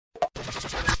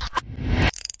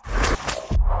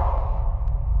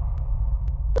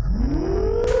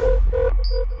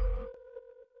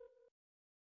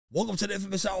Welcome to the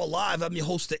Infamous Hour Live. I'm your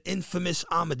host, the Infamous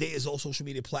Amadeus, all social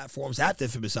media platforms at the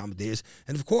Infamous Amadeus.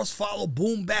 And of course, follow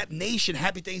Boom Bap Nation.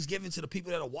 Happy Thanksgiving to the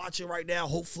people that are watching right now.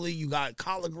 Hopefully you got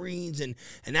collard greens and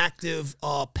an active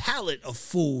palette of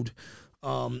food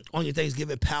on your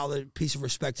Thanksgiving palette. Peace and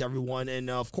respect to everyone. And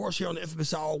of course, here on the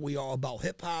Infamous Hour, we are about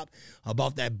hip hop,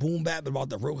 about that boom bap, about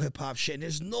the real hip hop shit. And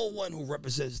there's no one who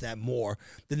represents that more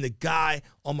than the guy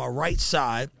on my right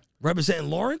side,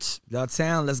 representing Lawrence. Y'all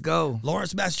town, let's go.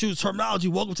 Lawrence, Massachusetts, Termanology.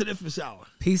 Welcome to the Infamous Hour.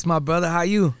 Peace, my brother. How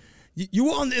you? You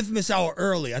were on the Infamous Hour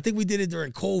early. I think we did it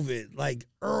during COVID, like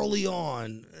early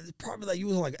on. Probably like you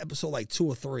was on like episode like 2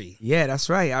 or 3. Yeah, that's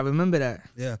right. I remember that.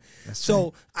 Yeah. That's so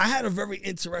right. I had a very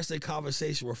interesting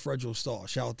conversation with Fredro Starr.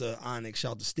 Shout out to Onyx,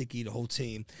 shout out to Sticky, the whole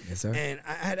team. Yes, sir. And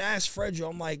I had asked Fredro,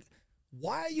 I'm like,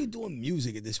 why are you doing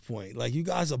music at this point? Like, you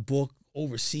guys are booked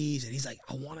overseas, and he's like,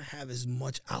 I want to have as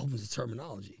much albums as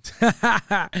Termanology.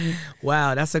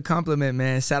 Wow, that's a compliment,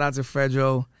 man. Shout out to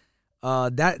Fredro.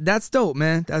 That's dope,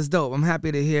 man. That's dope. I'm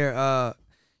happy to hear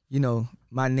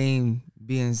my name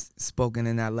being spoken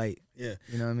in that light. Yeah.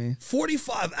 You know what I mean?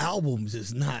 45 albums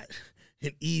is not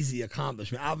an easy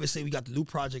accomplishment. Obviously, we got the new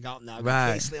project out now.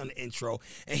 Right. K-Slay on the intro.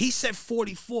 And he said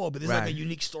 44, but there's like Right. a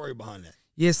unique story behind that.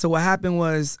 Yeah, so what happened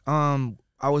was I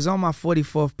was on my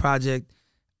 44th project.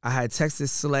 I had texted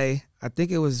Slay. I think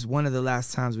it was one of the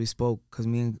last times we spoke because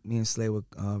me and Slay were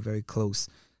very close,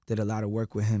 did a lot of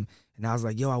work with him. And I was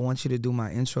like, yo, I want you to do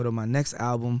my intro to my next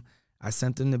album. I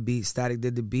sent him the beat. Static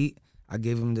did the beat. I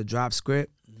gave him the drop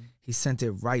script. Mm-hmm. He sent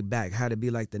it right back. Had to be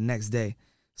like the next day.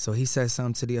 So he said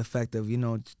something to the effect of,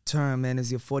 Term, man,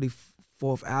 it's your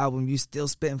 44th album. You still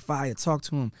spitting fire. Talk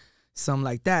to him. Something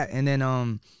like that. And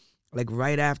then like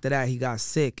right after that, he got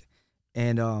sick.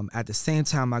 And at the same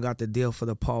time, I got the deal for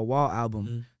the Paul Wall album.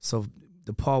 Mm-hmm. So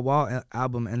the Paul Wall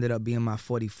album ended up being my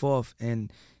 44th.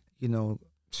 And,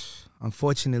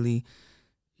 unfortunately,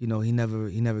 he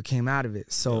never came out of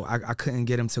it. So yeah. I couldn't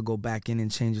get him to go back in and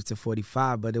change it to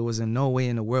 45. But there was in no way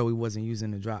in the world we wasn't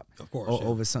using the drop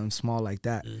over something small like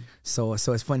that. Mm-hmm. So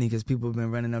it's funny because people have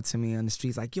been running up to me on the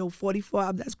streets like, yo,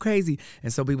 44, that's crazy.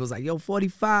 And so people's like, yo,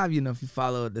 45. If you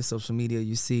follow the social media,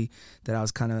 you see that I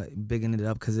was kind of bigging it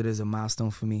up because it is a milestone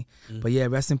for me. Mm-hmm. But yeah,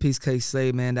 rest in peace,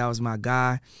 K-Slay, man. That was my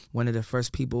guy. One of the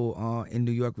first people in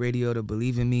New York radio to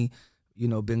believe in me.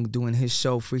 Been doing his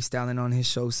show, freestyling on his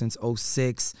show since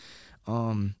 2006.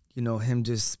 Him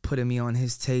just putting me on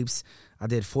his tapes. I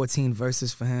did 14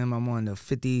 verses for him. I'm on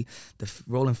the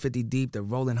rolling 50 deep, the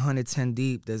rolling 110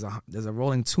 deep. There's a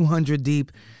rolling 200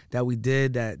 deep that we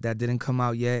did that didn't come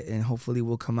out yet, and hopefully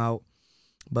will come out.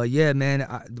 But yeah, man,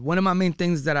 one of my main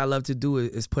things that I love to do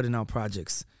is putting out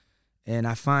projects. And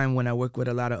I find when I work with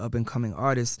a lot of up-and-coming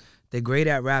artists, they're great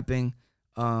at rapping.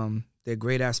 They're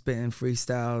great at spitting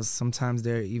freestyles. Sometimes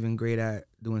they're even great at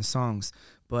doing songs.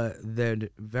 But they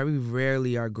very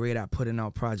rarely are great at putting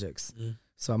out projects. Mm.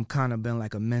 So I'm kind of been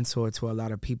like a mentor to a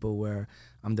lot of people where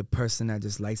I'm the person that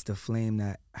just lights the flame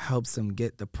that helps them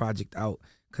get the project out.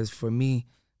 Because for me,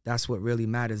 that's what really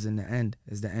matters in the end,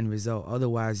 is the end result.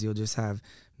 Otherwise, you'll just have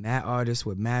mad artists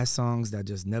with mad songs that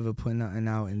just never put nothing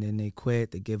out, and then they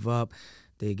quit, they give up,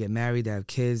 they get married, they have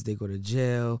kids, they go to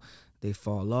jail, they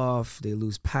fall off, they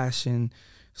lose passion.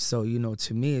 So,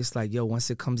 to me, it's like, yo,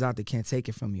 once it comes out, they can't take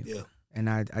it from you. Yeah. And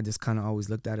I just kind of always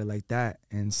looked at it like that.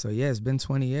 And so, yeah, it's been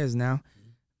 20 years now.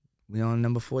 Mm-hmm. We on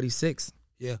number 46.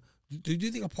 Yeah. Do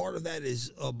you think a part of that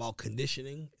is about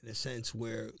conditioning, in a sense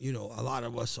where, a lot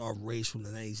of us are raised from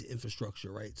the 90s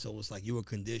infrastructure, right? So it's like you were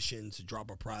conditioned to drop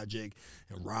a project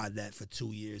and ride that for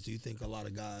 2 years. Do you think a lot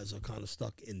of guys are kind of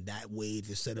stuck in that wave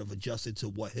instead of adjusting to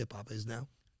what hip-hop is now?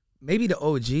 Maybe the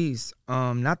OGs,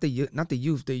 not the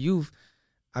youth. The youth,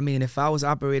 I mean, if I was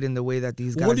operating the way that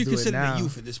these guys do it now. What do you consider the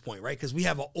youth at this point, right? Because we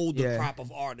have an older crop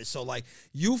of artists. So, like,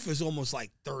 youth is almost like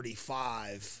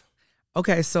 35.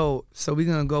 Okay, so we're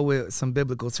gonna go with some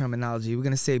biblical terminology. We're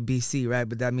gonna say BC, right?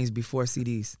 But that means before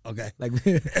CDs. Okay. Like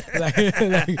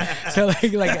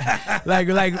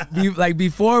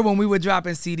before, when we were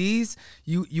dropping CDs,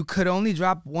 you could only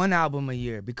drop one album a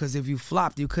year because if you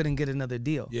flopped, you couldn't get another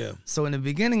deal. Yeah. So in the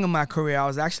beginning of my career, I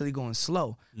was actually going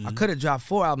slow. Mm-hmm. I could have dropped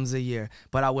 4 albums a year,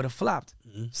 but I would have flopped.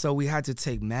 Mm-hmm. So we had to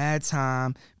take mad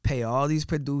time, pay all these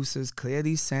producers, clear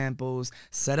these samples,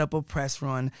 set up a press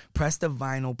run, press the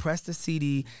vinyl, press the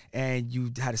CD, and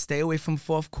you had to stay away from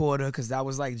fourth quarter because that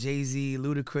was like Jay-Z,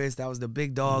 Ludacris, that was the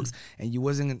big dogs,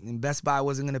 and Best Buy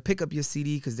wasn't going to pick up your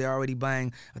CD because they're already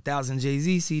buying 1,000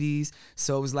 Jay-Z CDs.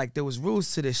 So it was like there was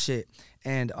rules to this shit.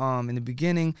 And in the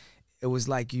beginning, it was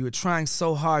like you were trying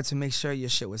so hard to make sure your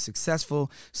shit was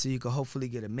successful so you could hopefully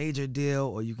get a major deal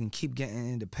or you can keep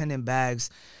getting independent bags.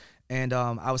 And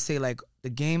I would say like the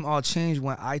game all changed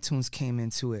when iTunes came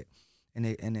into it, and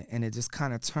it just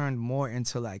kind of turned more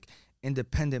into like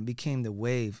independent became the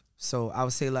wave. So I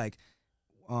would say like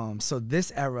so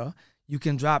this era, you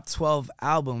can drop 12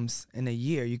 albums in a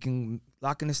year. You can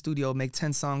lock in the studio, make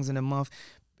 10 songs in a month,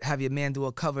 have your man do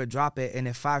a cover, drop it, and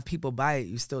if 5 people buy it,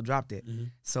 you still dropped it. Mm-hmm.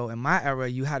 So in my era,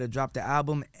 you had to drop the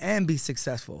album and be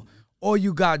successful, or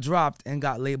you got dropped and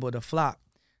got labeled a flop.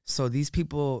 So these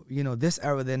people, you know, this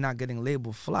era, they're not getting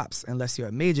labeled flops unless you're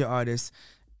a major artist.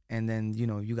 And then, you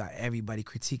know, you got everybody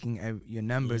critiquing your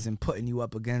numbers and putting you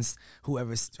up against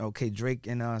whoever's, okay, Drake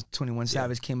and 21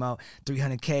 Savage came out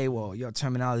 300K. Well, your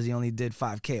Termanology only did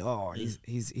 5K. Oh,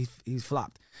 he's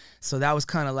flopped. So that was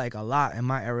kind of like a lot in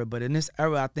my era. But in this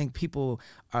era, I think people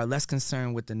are less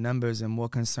concerned with the numbers and more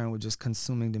concerned with just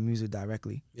consuming the music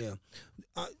directly. Yeah.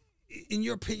 In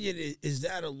your opinion, is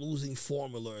that a losing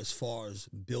formula as far as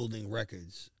building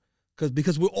records?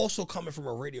 Because we're also coming from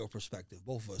a radio perspective,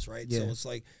 both of us, right? Yeah. So it's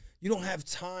like you don't have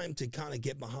time to kind of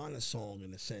get behind a song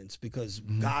in a sense because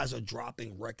guys are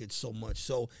dropping records so much.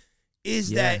 So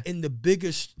is that in the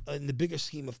bigger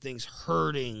scheme of things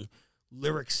hurting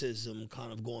lyricism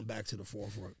kind of going back to the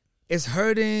forefront? It's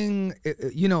hurting,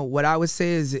 you know, what I would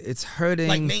say is it's hurting.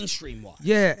 Like mainstream-wise.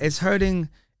 Yeah, it's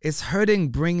hurting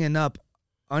bringing up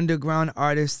underground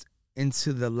artists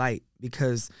into the light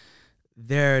because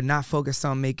they're not focused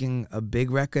on making a big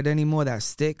record anymore that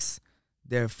sticks.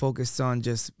 They're focused on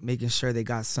just making sure they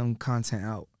got some content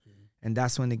out. And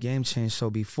that's when the game changed. So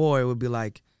before, it would be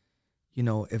like, you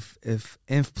know, if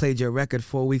Inf played your record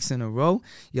 4 weeks in a row,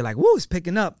 you're like, woo, it's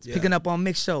picking up. It's picking up on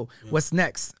Mix Show. What's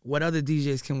next? What other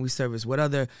DJs can we service? What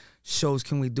other shows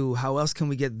can we do? How else can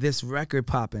we get this record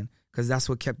popping? Because that's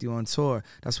what kept you on tour.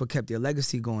 That's what kept your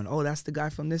legacy going. Oh, that's the guy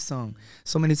from this song.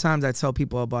 So many times I tell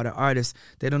people about an artist,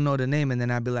 they don't know the name, and then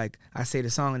I'd be like, I say the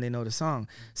song and they know the song.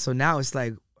 So now it's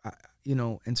like, you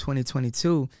know, in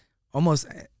 2022, almost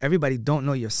everybody don't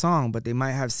know your song, but they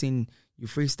might have seen you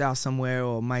freestyle somewhere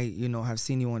or might, you know, have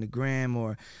seen you on the gram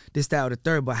or this, that, or the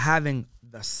third. But having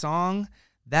the song,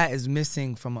 that is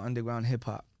missing from an underground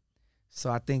hip-hop. So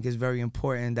I think it's very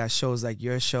important that shows like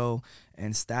your show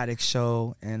and Static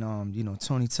show and, you know,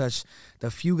 Tony Touch, the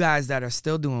few guys that are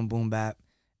still doing boom bap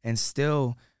and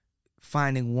still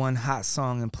finding one hot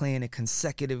song and playing it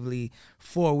consecutively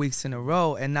 4 weeks in a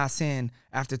row and not saying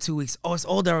after 2 weeks, oh, it's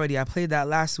old already. I played that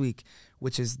last week,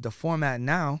 which is the format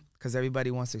now because everybody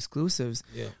wants exclusives,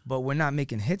 but we're not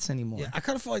making hits anymore. Yeah, I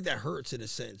kind of feel like that hurts in a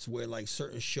sense where like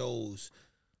certain shows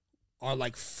are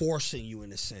like forcing you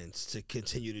in a sense to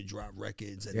continue to drop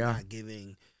records and not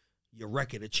giving your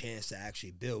record a chance to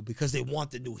actually build because they want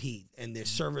the new heat and they're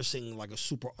servicing like a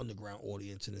super underground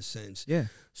audience in a sense. Yeah.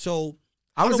 So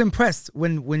I was impressed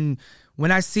when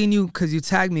I seen you because you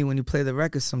tagged me when you play the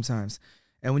records sometimes,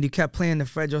 and when you kept playing the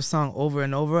Fredro song over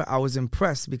and over, I was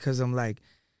impressed because I'm like,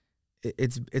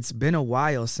 it's been a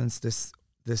while since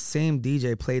the same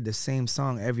DJ played the same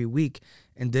song every week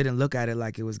and didn't look at it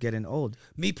like it was getting old.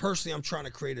 Me personally, I'm trying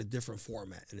to create a different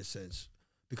format in a sense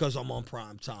because I'm on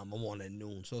prime time. I'm on at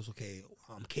noon, so it's okay.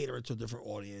 I'm catering to a different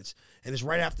audience, and it's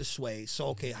right after Sway. So,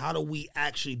 okay, how do we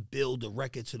actually build a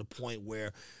record to the point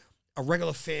where a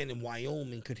regular fan in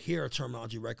Wyoming could hear a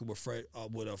Termanology record with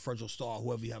a Fredro Starr,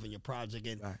 whoever you have in your project,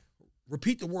 and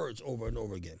repeat the words over and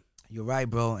over again? You're right,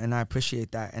 bro, and I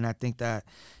appreciate that, and I think that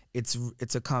it's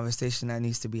a conversation that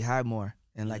needs to be had more.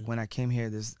 And like when I came here,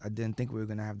 I didn't think we were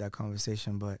gonna have that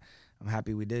conversation, but I'm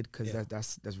happy we did because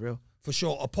that's real. For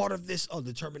sure. A part of this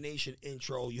Determination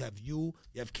intro, you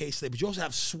have K-Slay, but you also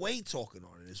have Sway talking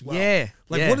on it as well. Yeah.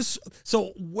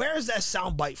 So where is that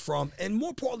soundbite from? And more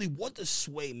importantly, what does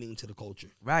Sway mean to the culture?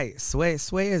 Right. Sway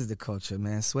is the culture,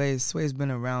 man. Sway's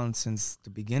been around since the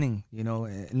beginning, you know,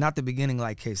 not the beginning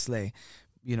like K-Slay.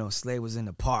 You know, Slay was in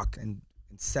the park in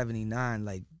 79,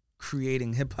 like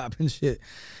creating hip hop and shit.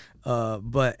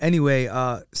 But anyway,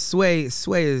 Sway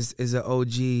is an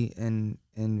OG and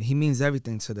he means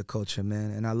everything to the culture,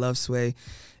 man. And I love Sway,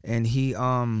 and he's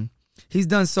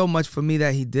done so much for me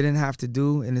that he didn't have to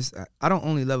do. And I don't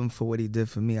only love him for what he did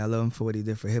for me. I love him for what he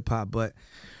did for hip hop. But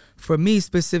for me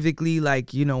specifically,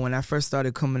 like, you know, when I first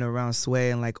started coming around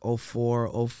Sway in like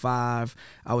 04, 05,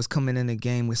 I was coming in the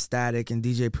game with Static and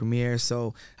DJ Premier.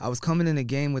 So I was coming in the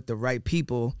game with the right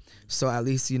people. So at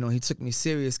least, you know, he took me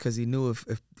serious because he knew if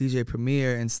DJ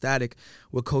Premier and Static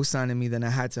were co-signing me, then I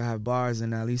had to have bars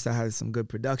and at least I had some good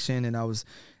production and I was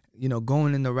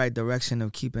going in the right direction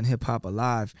of keeping hip hop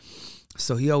alive.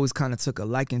 So he always kind of took a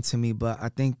liking to me. But I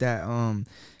think that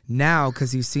now,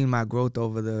 because he's seen my growth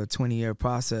over the 20-year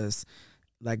process,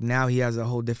 like now he has a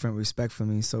whole different respect for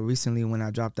me. So recently when I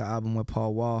dropped the album with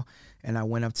Paul Wall and I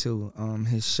went up to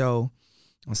his show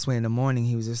on Sway in the Morning,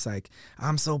 he was just like,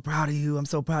 I'm so proud of you. I'm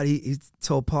so proud. He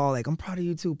told Paul, like, I'm proud of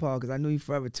you too, Paul, because I knew you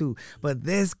forever too. But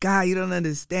this guy, you don't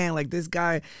understand. Like, this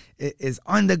guy is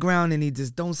underground and he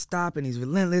just don't stop and he's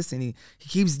relentless and he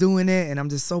keeps doing it. And I'm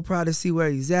just so proud to see where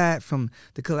he's at, from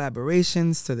the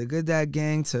collaborations to the Good Dad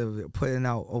Gang to putting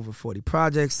out over 40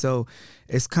 projects. So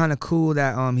it's kind of cool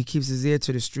that he keeps his ear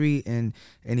to the street and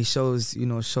he shows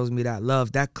me that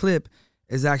love. That clip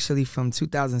is actually from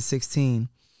 2016.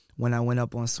 When I went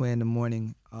up on Sway in the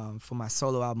Morning for my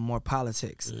solo album, More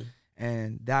Politics.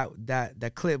 And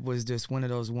that clip was just one of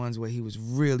those ones where he was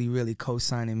really, really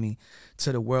co-signing me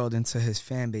to the world and to his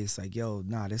fan base. Like, yo,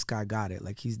 nah, this guy got it.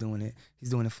 Like, he's doing it.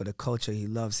 He's doing it for the culture. He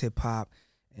loves hip-hop,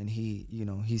 and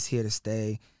he's here to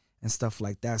stay and stuff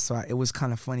like that. So it was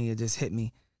kind of funny. It just hit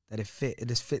me that it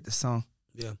just fit the song.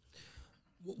 Yeah.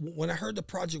 When I heard the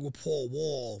project with Paul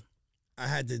Wall, I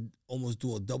had to almost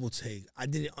do a double take. I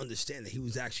didn't understand that he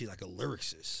was actually like a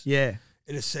lyricist. Yeah.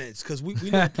 In a sense. Because we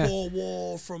know Paul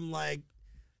Wall from like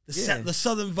the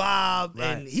Southern vibe.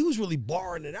 Right. And he was really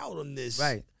barring it out on this.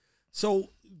 Right. So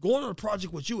going on a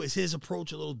project with you, is his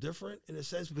approach a little different in a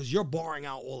sense? Because you're barring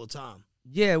out all the time.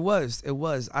 Yeah, it was.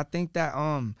 I think that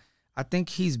I think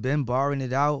he's been barring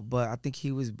it out, but I think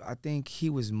he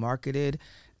was marketed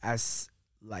as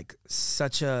like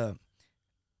such a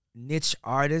niche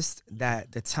artist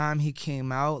that the time he came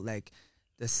out, like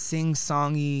the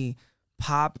sing-songy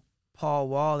pop Paul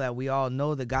Wall that we all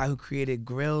know, the guy who created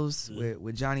Grills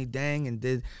with Johnny Dang and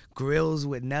did Grills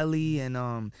with Nelly,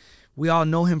 and we all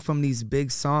know him from these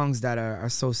big songs that are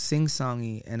so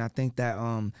sing-songy. And I think that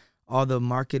all the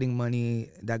marketing money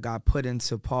that got put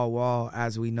into Paul Wall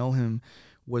as we know him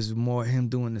was more him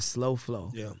doing the slow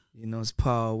flow. Yeah. It's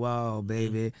Paul Wall,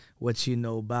 baby. What you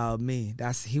know about me?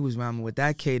 He was rhyming with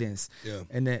that cadence. Yeah.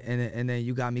 And then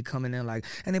you got me coming in like,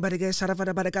 anybody get shot up for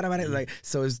the like,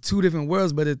 so it's two different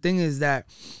worlds. But the thing is that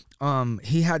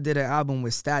he did an album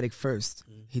with Static first.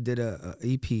 He did a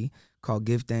EP called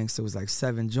Give Thanks. So it was like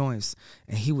 7 joints.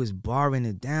 And he was barring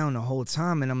it down the whole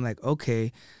time. And I'm like,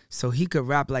 okay, so he could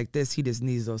rap like this. He just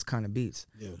needs those kind of beats.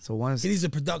 Yeah. So once he needs a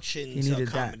production to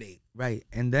accommodate. Right.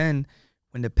 And then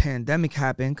when the pandemic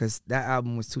happened, because that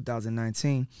album was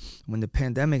 2019, when the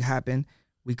pandemic happened,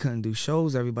 we couldn't do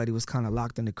shows. Everybody was kind of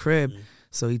locked in the crib.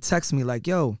 So he texted me like,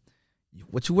 yo,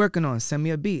 what you working on? Send me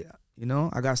a beat.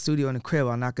 I got a studio in the crib.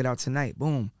 I'll knock it out tonight.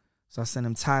 Boom. So I sent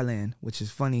him Thailand, which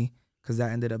is funny because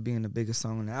that ended up being the biggest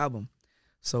song on the album.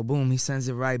 So boom, he sends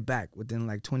it right back within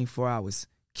like 24 hours.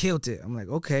 Killed it. I'm like,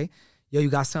 okay. Yo, you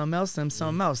got something else? Send him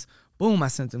something else. Boom, I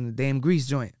sent him the Dame Grease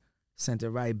joint. Sent it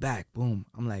right back. Boom.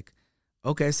 I'm like,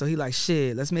 okay, so he like,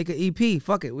 shit, let's make an EP.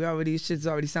 Fuck it. Shit's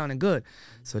already sounding good.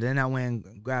 So then I went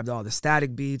and grabbed all the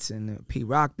Static beats and the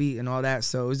P-Rock beat and all that.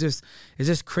 So it's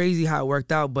just crazy how it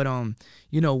worked out. But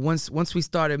once we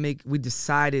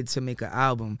decided to make an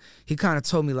album, he kind of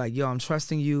told me like, yo, I'm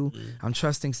trusting you. I'm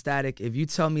trusting Static. If you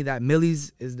tell me that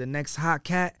Millie's is the next hot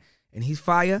cat and he's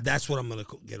fire, that's what I'm gonna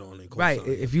get on and right.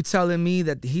 If you telling me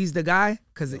that he's the guy,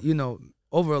 because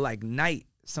over like night,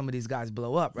 some of these guys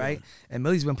blow up, right? Yeah. And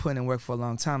Millie's been putting in work for a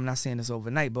long time. I'm not saying this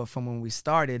overnight, but from when we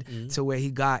started to where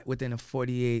he got within a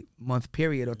 48-month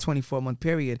period or 24-month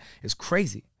period is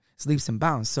crazy. It's leaps and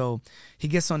bounds. So he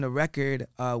gets on the record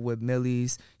with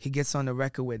Millie's. He gets on the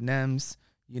record with Nems.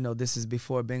 This is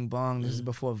before Bing Bong. This is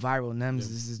before Viral Nems.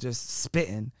 Yeah. This is just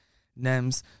spitting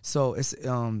Nems. So it's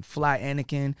Fly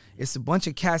Anakin. It's a bunch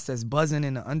of cats that's buzzing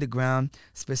in the underground,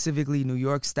 specifically New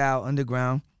York style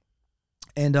underground.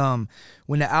 And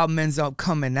when the album ends up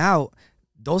coming out,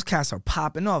 those cats are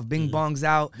popping off. Bing Bong's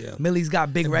out. Yeah. Millie's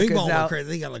got big records Bing Bong out. Crazy.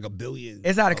 They got like 1 billion.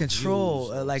 It's out of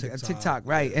control, like TikTok,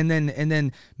 right? Yeah. And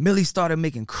then Millie started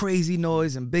making crazy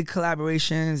noise and big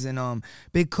collaborations and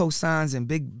big cosigns and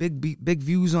big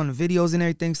views on the videos and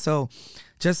everything. So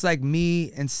just like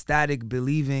me and Static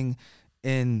believing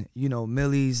in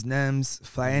Millie's, Nems,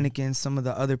 Fly Anakin, some of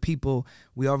the other people,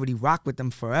 we already rock with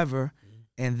them forever.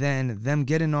 And then them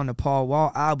getting on the Paul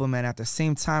Wall album, and at the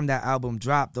same time that album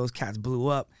dropped, those cats blew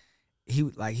up. He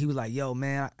was like, yo,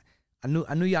 man, I knew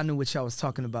y'all knew what y'all was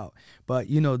talking about. But,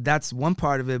 that's one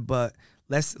part of it. But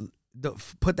let's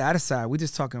put that aside. We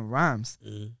just talking rhymes.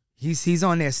 He's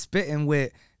on there spitting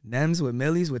with Nems, with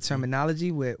Millie's, with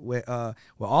Termanology, with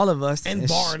all of us. And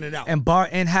barring it out.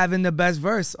 And having the best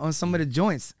verse on some of the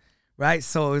joints, right?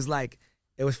 So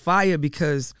it was fire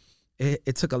because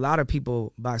it took a lot of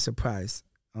people by surprise.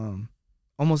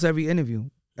 almost every interview.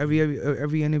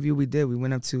 Every interview we did, we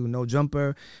went up to No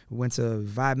Jumper, we went to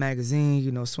Vibe Magazine,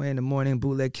 you know, Sway in the Morning,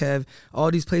 Bootleg Kev,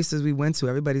 all these places we went to.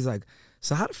 Everybody's like,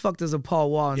 so how the fuck does a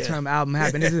Paul Wall and Term album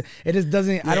happen? It just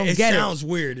doesn't, I don't get it. It sounds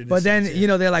weird. But then, you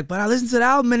know, they're like, but I listened to the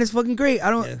album and it's fucking great.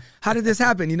 How did this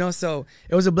happen? You know, so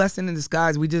it was a blessing in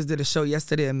disguise. We just did a show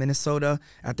yesterday in Minnesota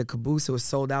at the Caboose. It was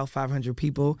sold out, 500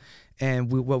 people.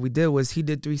 And what we did was he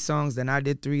did 3 songs, then I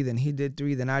did 3, then he did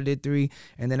 3, then I did 3.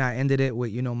 And then I ended it with,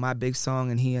 you know, my big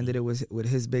song and he ended it with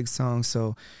his big song.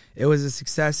 So it was a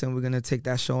success and we're going to take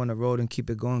that show on the road and keep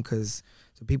it going because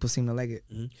people seem to like it.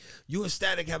 Mm-hmm. You and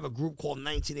Static have a group called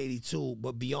 1982,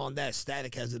 but beyond that,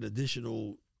 Static has an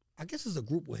additional, I guess it's a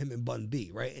group with him and Bun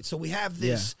B, right? And so we have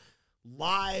this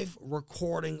live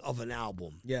recording of an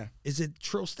album. Yeah. Is it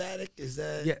Trill Static? Is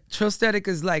that? Yeah, Trill Static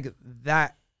is like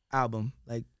that album.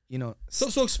 Like, you know.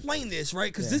 So explain this,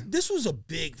 right? Because this was a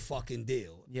big fucking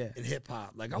deal in hip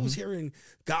hop. Like I was hearing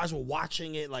guys were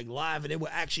watching it like live and they were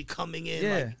actually coming in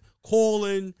like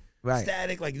calling. Right.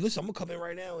 Static, like, listen, I'm going to come in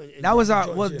right now. And that was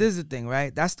our, well, this is the thing,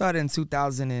 right? That started in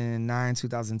 2009,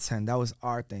 2010. That was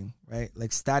our thing, right?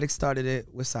 Like, Static started it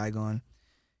with Saigon.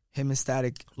 Him and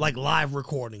Static. Like live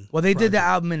recording. Well, they did the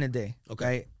album in a day,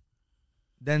 right?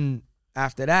 Then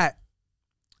after that,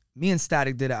 me and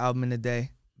Static did an album in a day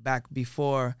back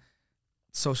before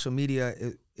social media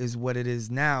is what it is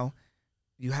now.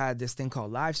 You had this thing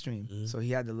called live stream. Mm-hmm. So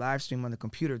he had the live stream on the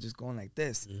computer just going like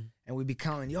this. Mm-hmm. And we'd be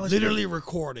counting. Yo, literally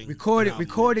recording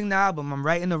the album. I'm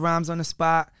writing the rhymes on the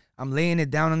spot. I'm laying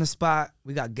it down on the spot.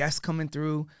 We got guests coming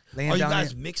through. Are you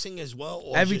guys mixing as well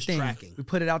or everything? Just tracking? We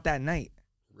put it out that night.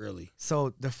 Really?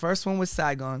 So the first one was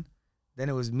Saigon. Then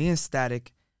it was me and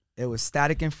Static. It was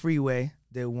Static and Freeway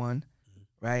did one,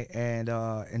 right? And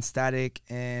Static,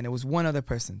 and it was one other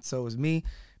person. So it was me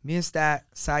and Stat,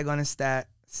 Saigon and Stat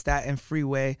and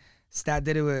Freeway. Stat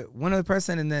did it with one other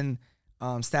person, and then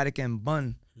Static and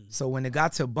Bun. So when it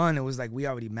got to Bun, it was like we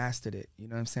already mastered it. You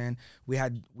know what I'm saying?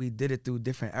 We did it through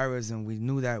different eras, and we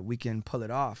knew that we can pull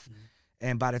it off.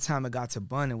 And by the time it got to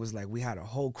Bun, it was like we had a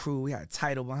whole crew. We had a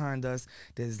title behind us.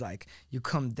 There's like, you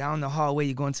come down the hallway,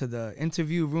 you go into the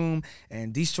interview room,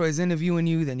 and Destroy's interviewing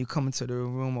you. Then you come into the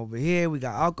room over here. We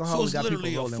got alcohol. So we got literally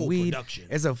people rolling a full weed. Production.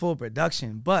 It's a full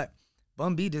production. But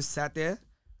Bun B just sat there,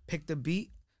 picked the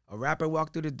beat. A rapper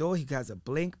walked through the door. He has a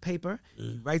blank paper.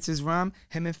 He writes his rhyme.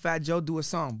 Him and Fat Joe do a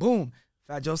song. Boom.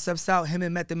 Fat Joe steps out. Him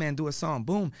and Method Man do a song.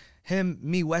 Boom. Him,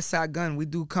 me, Westside Gun, we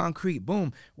do Concrete.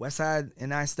 Boom. Westside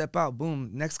and I step out.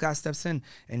 Boom. Next guy steps in.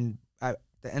 And at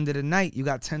the end of the night, you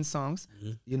got 10 songs.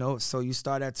 You know, so you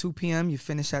start at 2 p.m., you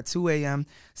finish at 2 a.m.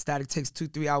 Static takes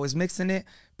 2-3 hours mixing it,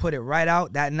 put it right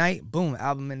out that night. Boom.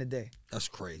 Album in a day. That's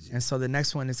crazy. And so the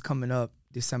next one is coming up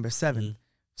December 7th.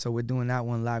 So we're doing that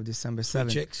one live December 7th.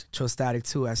 Sweet Chicks? Trill Static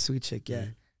 2 at Sweet Chick,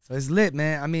 So it's lit,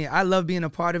 man. I mean, I love being a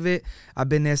part of it. I've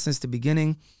been there since the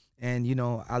beginning. And, you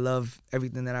know, I love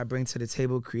everything that I bring to the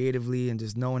table creatively and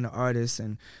just knowing the artists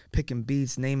and picking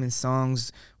beats, naming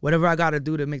songs, whatever I got to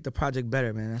do to make the project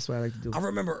better, man. That's what I like to do. I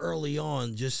remember early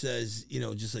on, just as, you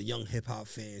know, just a young hip-hop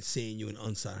fan, seeing you in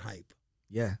Unsigned Hype.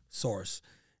 Yeah. Source.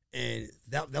 And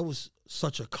that was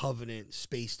such a covenant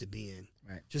space to be in.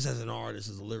 Right. Just as an artist,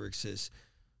 as a lyricist.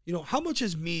 You know, how much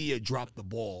has media dropped the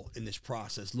ball in this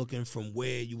process, looking from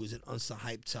where you was in Unsigned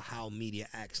Hype to how media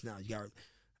acts now? You got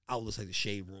outlets like the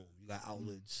Shade Room. You got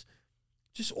outlets.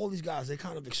 Just all these guys, they're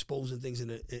kind of exposing things in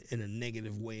a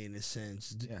negative way in a sense.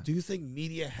 Do you think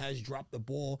media has dropped the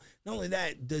ball? Not only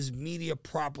that, does media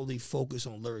properly focus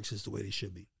on lyrics as the way they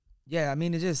should be? Yeah, I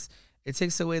mean, it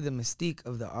takes away the mystique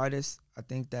of the artist. I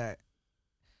think that,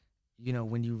 you know,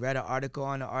 when you read an article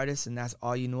on an artist and that's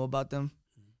all you know about them,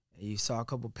 and you saw a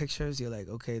couple pictures, you're like,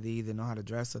 okay, they either know how to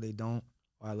dress or they don't,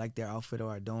 or I like their outfit or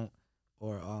I don't,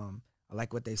 or I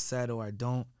like what they said or I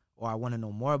don't, or I want to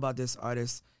know more about this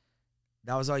artist.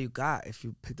 That was all you got if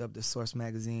you picked up the Source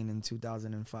magazine in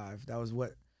 2005. That was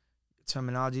what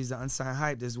Termanology is, the Unsigned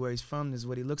Hype. This is where he's from. This is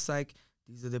what he looks like.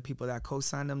 These are the people that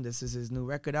co-signed him. This is his new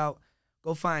record out.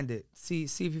 Go find it. See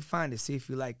if you find it. See if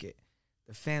you like it.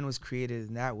 The fan was created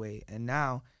in that way. And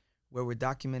now, where we're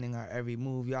documenting our every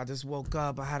move. Yo, I just woke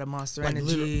up. I had a Monster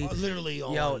Energy. Literally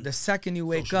yo, the second you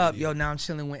wake up, yo, now I'm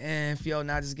chilling with Inf. Yo,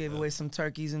 now I just gave away some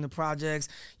turkeys in the projects.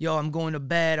 Yo, I'm going to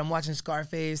bed. I'm watching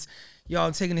Scarface. Yo,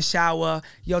 I'm taking a shower.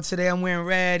 Yo, today I'm wearing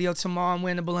red. Yo, tomorrow I'm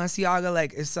wearing the Balenciaga.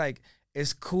 Like,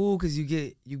 it's cool because you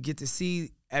get to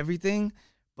see everything.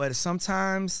 But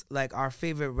sometimes, like, our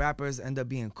favorite rappers end up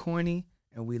being corny.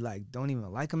 And we, like, don't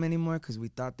even like them anymore because we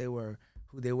thought they were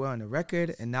who they were on the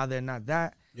record, and now they're not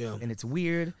that. Yeah. And it's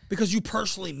weird. Because you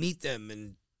personally meet them,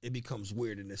 and it becomes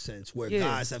weird in a sense, where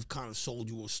guys have kind of sold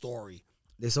you a story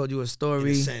They sold you a story. In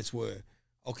a sense where,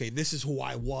 okay, this is who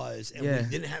I was, and we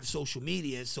didn't have social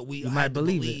media, so we had to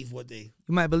believe what they...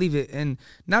 You might believe it. And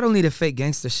not only the fake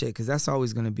gangster shit, because that's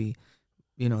always going to be,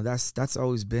 you know, that's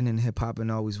always been in hip-hop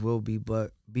and always will be,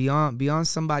 but beyond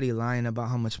somebody lying about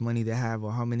how much money they have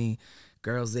or how many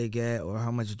girls they get or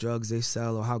how much drugs they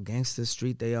sell or how gangster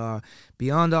street they are,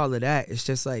 beyond all of that, it's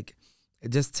just like,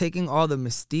 just taking all the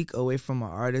mystique away from an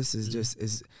artist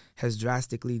has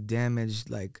drastically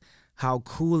damaged like how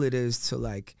cool it is to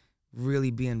like really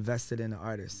be invested in an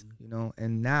artist, you know.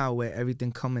 And now where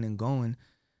everything coming and going,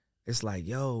 it's like,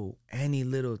 yo, any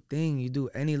little thing you do,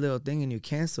 any little thing and you're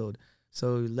canceled.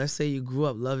 So let's say you grew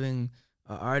up loving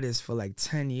an artist for like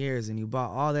 10 years and you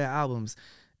bought all their albums,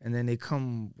 and then they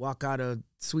come walk out a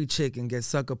Sweet Chick and get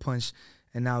sucker punched.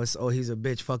 And now it's, oh, he's a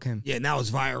bitch, fuck him. Yeah, now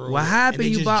it's viral. What happened?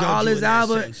 You bought all his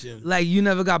albums, like you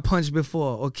never got punched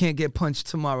before or can't get punched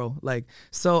tomorrow. Like,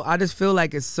 so I just feel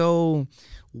like it's so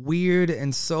weird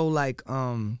and so like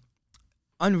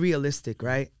unrealistic,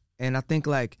 right? And I think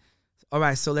like, all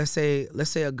right, so let's say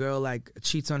a girl like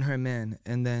cheats on her man,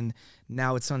 and then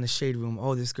now it's on the shade room.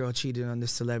 Oh, this girl cheated on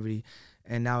this celebrity,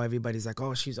 and now everybody's like,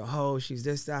 oh, she's a hoe, she's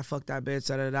this, that, fuck that bitch,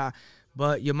 da da da.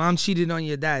 But your mom cheated on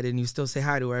your dad, and you still say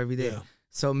hi to her every day. Yeah.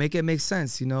 So make it make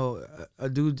sense, you know.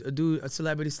 A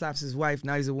celebrity slaps his wife.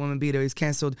 Now he's a woman beater. He's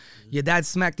canceled. Your dad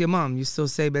smacked your mom. You still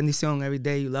say bendición every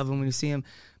day. You love him when you see him.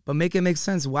 But make it make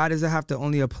sense. Why does it have to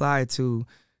only apply to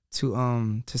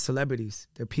celebrities?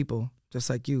 They're people just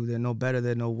like you. They're no better.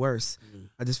 They're no worse. Mm-hmm.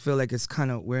 I just feel like it's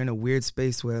kind of, we're in a weird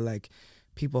space where like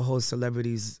people hold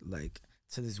celebrities like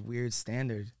to this weird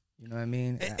standard. You know what I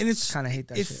mean? And it's kind of hate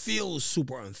that shit. It feels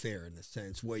super unfair in a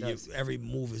sense where every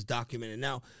move is documented.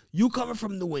 Now, you coming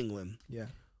from New England. Yeah.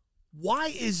 Why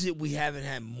is it we haven't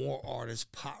had more artists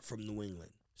pop from New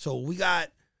England? So we got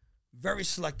very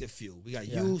selective few. We got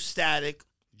you, Static,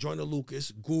 Joyner Lucas,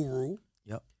 Guru.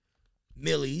 Yep.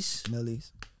 Millie's.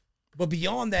 But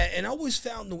beyond that, and I always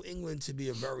found New England to be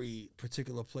a very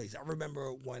particular place. I remember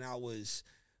when I was...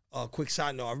 quick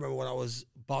side note, I remember when I was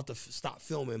about to stop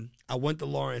filming, I went to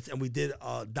Lawrence and we did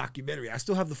a documentary. I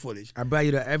still have the footage. I brought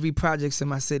you to every project in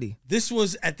my city. This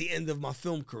was at the end of my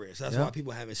film career, so that's why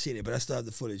people haven't seen it, but I still have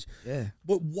the footage. Yeah.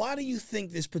 But why do you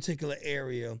think this particular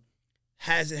area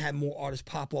hasn't had more artists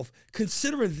pop off,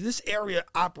 considering this area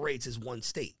operates as one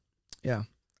state? Yeah.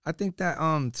 I think that,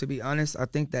 to be honest, I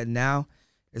think that now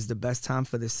is the best time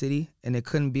for the city, and it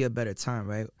couldn't be a better time,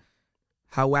 right?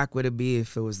 How whack would it be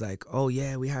if it was like, oh,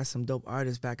 yeah, we had some dope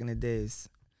artists back in the days.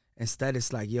 Instead,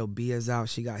 it's like, yo, Bia's out,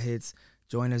 she got hits.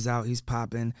 Joyner's out, he's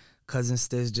popping. Cousin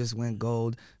Stiz just went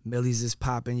gold. Millie's is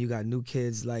popping. You got new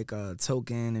kids like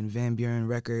Token and Van Buren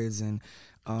Records. And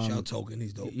shout out Token,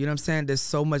 he's dope. You know what I'm saying? There's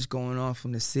so much going on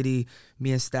from the city.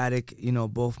 Me and Static, you know,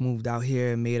 both moved out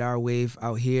here and made our wave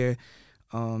out here.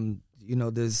 You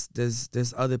know,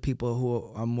 there's other people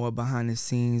who are more behind the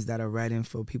scenes that are writing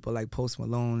for people like Post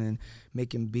Malone and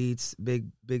making beats,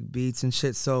 big beats and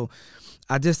shit. So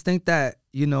I just think that,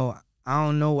 you know, I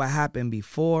don't know what happened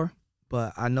before,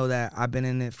 but I know that I've been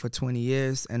in it for 20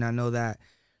 years. And I know that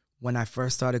when I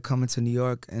first started coming to New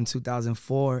York in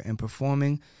 2004 and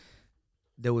performing,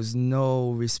 there was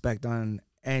no respect on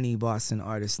any Boston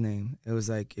artist name. It was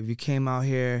like, if you came out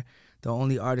here, the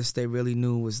only artist they really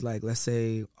knew was like, let's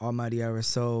say, Almighty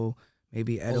RSO,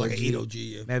 maybe Ed like OG, Ed OG,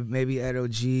 yeah. maybe Ed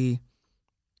OG,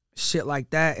 shit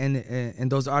like that.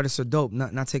 And those artists are dope.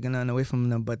 Not taking nothing away from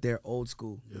them, but they're old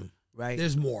school, right?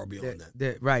 There's more beyond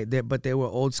that. But they were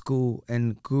old school,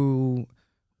 and Guru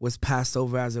was passed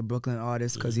over as a Brooklyn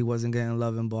artist because he wasn't getting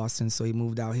love in Boston, so he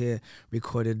moved out here,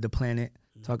 recorded The Planet,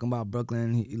 talking about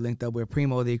Brooklyn. He linked up with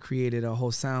Primo. They created a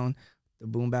whole sound, the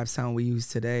boom bap sound we use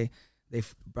today. They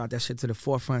brought that shit to the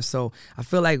forefront. So I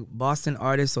feel like Boston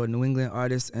artists or New England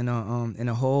artists in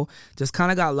a whole just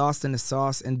kind of got lost in the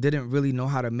sauce and didn't really know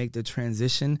how to make the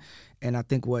transition. And I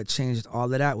think what changed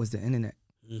all of that was the internet.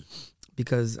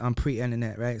 Because I'm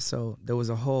pre-internet, right? So there was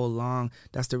a whole long...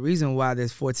 That's the reason why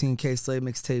there's 14K Slave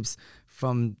mixtapes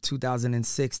from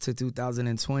 2006 to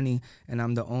 2020, and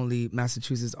I'm the only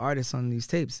Massachusetts artist on these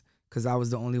tapes because I was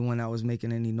the only one that was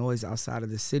making any noise outside of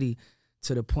the city,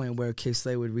 to the point where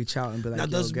K-Slay would reach out and be like, now,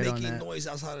 does get making on that. noise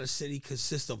outside of the city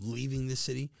consist of leaving the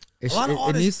city? A lot of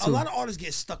artists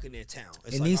get stuck in their town.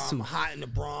 It's like, needs to. I'm hot in the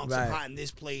Bronx, I'm hot in this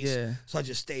place, so I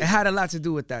just stay. It had a lot to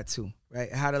do with that too, right?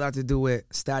 It had a lot to do with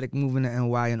Static moving to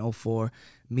NY in 2004,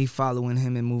 me following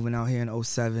him and moving out here in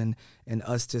 2007, and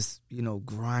us just, you know,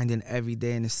 grinding every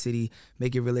day in the city,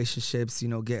 making relationships, you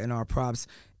know, getting our props,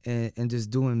 and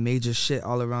just doing major shit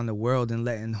all around the world and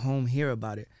letting home hear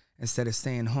about it instead of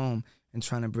staying home and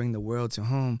trying to bring the world to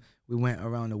home. we went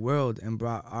around the world and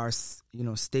brought our,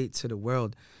 state to the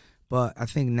world. But I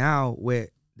think now with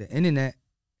the internet,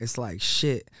 it's like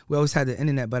shit. We always had the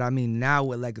internet, but I mean now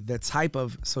with like the type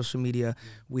of social media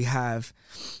we have,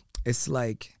 it's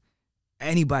like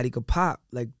anybody could pop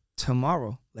like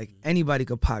tomorrow. Like anybody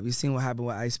could pop. You seen what happened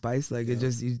with Ice Spice? Like it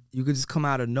just you could just come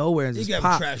out of nowhere and just pop. You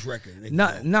have a trash record. And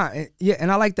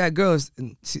I like that girl.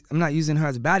 I'm not using her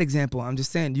as a bad example. I'm just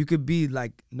saying you could be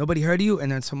like nobody heard of you, and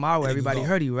then tomorrow everybody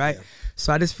heard of you, right? Yeah.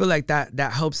 So I just feel like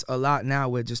that helps a lot now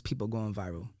with just people going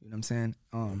viral. You know what I'm saying?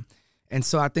 And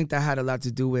so I think that had a lot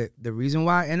to do with the reason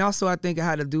why, and also I think it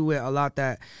had to do with a lot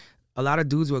of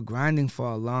dudes were grinding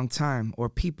for a long time, or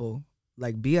people.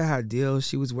 Like Bia had deals.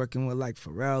 She was working with like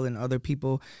Pharrell and other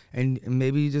people, and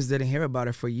maybe you just didn't hear about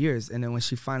her for years. And then when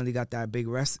she finally got that big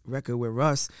record with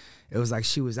Russ, it was like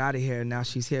she was out of here, and now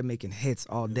she's here making hits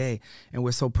all day. And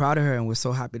we're so proud of her, and we're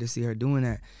so happy to see her doing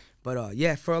that. But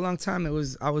yeah, for a long time it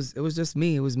was just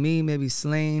me. It was me, maybe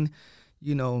Slane,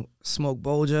 Smoke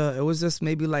Bolger. It was just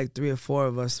maybe like 3 or 4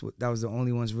 of us that was the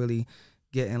only ones really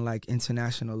getting like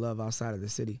international love outside of the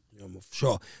city. For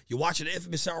sure. You're watching the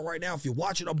Infamous Hour right now. If you're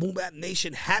watching on Boom Bap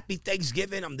Nation, happy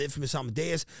Thanksgiving. I'm the Infamous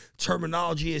Amadeus.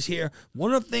 Termanology is here.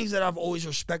 One of the things that I've always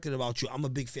respected about you, I'm a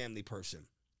big family person.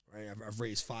 Right? I've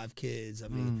raised 5 kids. I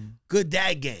mean, good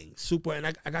dad gang. Super.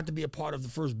 And I got to be a part of the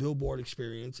first Billboard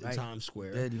experience in Times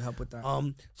Square. Did you help with that?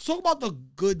 Let's talk about the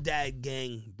Good Dad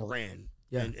Gang brand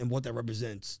and what that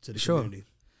represents to the community.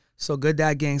 So Good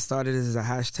Dad Gang started as a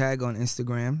hashtag on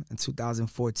Instagram in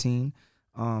 2014.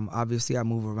 Obviously, I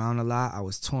move around a lot. I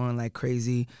was touring like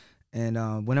crazy.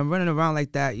 And when I'm running around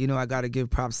like that, I got to give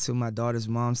props to my daughter's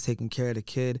moms taking care of the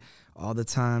kid all the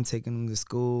time, taking them to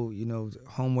school,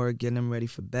 homework, getting them ready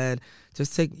for bed.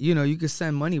 Just you could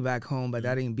send money back home, but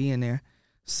that ain't being there.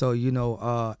 So,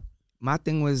 my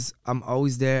thing was I'm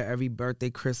always there every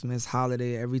birthday, Christmas,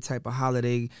 holiday, every type of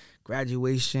holiday,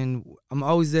 graduation. I'm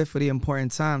always there for the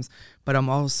important times, but I'm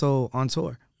also on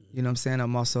tour. You know what I'm saying?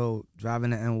 I'm also driving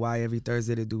to NY every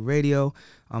Thursday to do radio.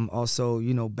 I'm also,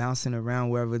 bouncing around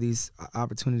wherever these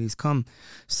opportunities come.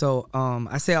 So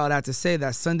I say all that to say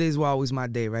that Sundays were always my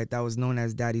day, right? That was known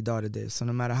as Daddy-Daughter Day. So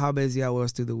no matter how busy I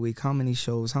was through the week, how many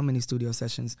shows, how many studio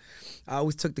sessions, I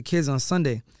always took the kids on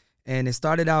Sunday. And it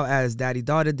started out as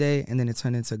Daddy-Daughter Day, and then it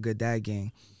turned into Good Dad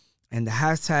Gang. And the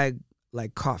hashtag,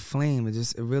 like, caught flame.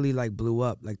 It really, like, blew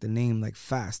up, like, the name, like,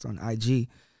 fast on IG.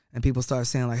 And people started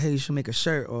saying, like, hey, you should make a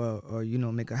shirt or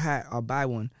make a hat. I'll buy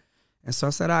one. And so I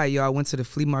said, all right, I went to the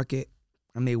flea market.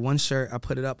 I made one shirt. I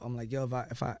put it up. I'm like, yo,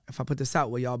 if I put this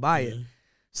out, will y'all buy it?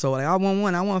 So, like, I want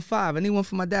 1. I want 5. I need one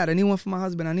for my dad. I need one for my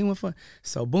husband. I need one for...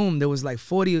 So, boom, there was, like,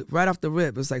 40, right off the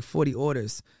rip. It was, like, 40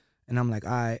 orders. And I'm like,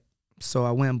 all right. So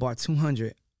I went and bought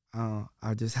 200.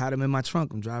 I just had them in my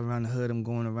trunk. I'm driving around the hood. I'm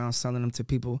going around selling them to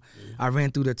people. I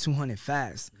ran through the 200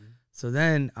 fast. So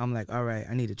then I'm like, all right,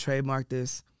 I need to trademark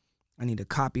this. I need to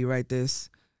copyright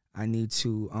this. I need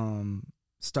to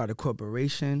start a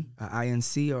corporation, an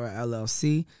INC or an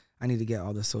LLC. I need to get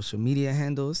all the social media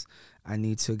handles. I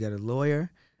need to get a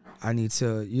lawyer. I need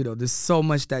to, there's so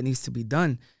much that needs to be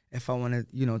done if I want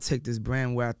to, take this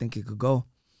brand where I think it could go.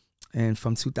 And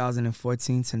from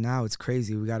 2014 to now, it's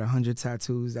crazy. We got 100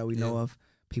 tattoos that we know of.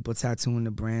 People tattooing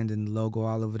the brand and the logo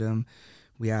all over them.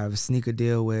 We have a sneaker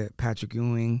deal with Patrick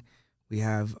Ewing. We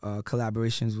have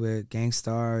collaborations with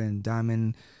Gangstar and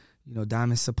Diamond,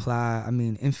 Diamond Supply. I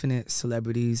mean, infinite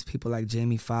celebrities, people like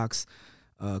Jamie Foxx,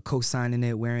 co-signing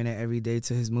it, wearing it every day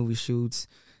to his movie shoots.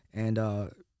 And,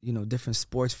 different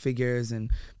sports figures. And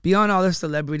beyond all the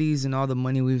celebrities and all the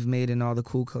money we've made and all the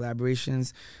cool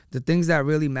collaborations, the things that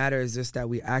really matter is just that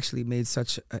we actually made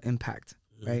such an impact,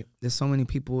 right? There's so many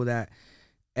people that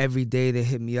every day they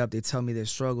hit me up, they tell me their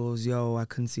struggles. Yo, I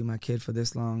couldn't see my kid for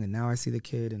this long, and now I see the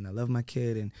kid, and I love my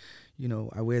kid, and,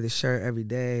 I wear the shirt every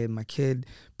day, and my kid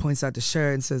points out the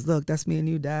shirt and says, look, that's me and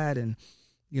you, Dad. And,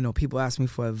 people ask me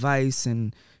for advice,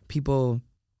 and people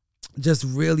just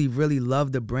really, really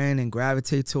love the brand and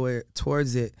gravitate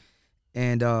towards it.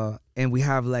 And we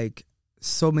have like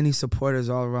so many supporters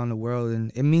all around the world,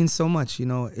 and it means so much.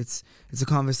 It's a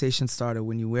conversation starter.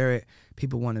 When you wear it,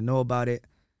 people want to know about it.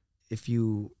 If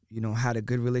you had a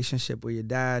good relationship with your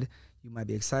dad, you might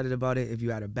be excited about it. If you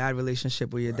had a bad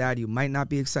relationship with your dad, you might not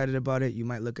be excited about it. You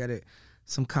might look at it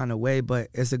some kind of way, but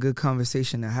it's a good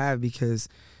conversation to have because,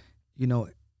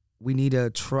 we need to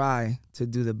try to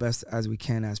do the best as we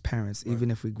can as parents,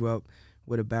 even if we grew up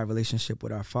with a bad relationship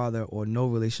with our father or no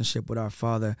relationship with our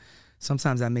father.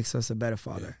 Sometimes that makes us a better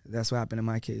father. That's what happened in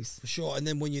my case. For sure. And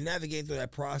then when you navigate through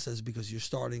that process, because you're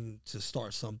starting to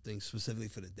start something specifically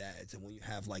for the dads, and when you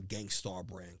have like Gangstar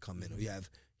brand come in, or you have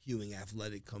Hewing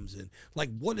Athletic comes in. Like,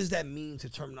 what does that mean to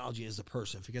Termanology as a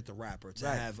person? Forget the rapper. To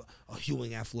have a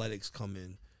Hewing Athletics come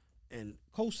in and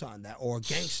co-sign that, or a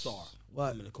Gangstar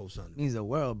come in and co-sign that. Means the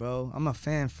world, bro. I'm a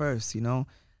fan first, you know.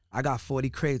 I got 40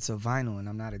 crates of vinyl, and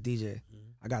I'm not a DJ.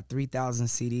 I got 3,000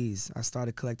 CDs. I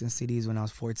started collecting CDs when I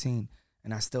was 14,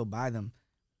 and I still buy them.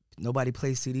 Nobody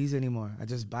plays CDs anymore. I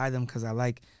just buy them because I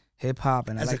like hip-hop,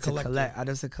 and I like to collect. I'm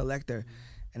just a collector,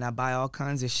 and I buy all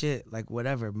kinds of shit, like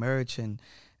whatever, merch, and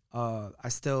I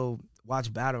still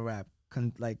watch battle rap,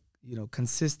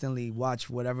 consistently watch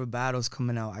whatever battles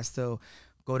coming out. I still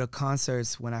go to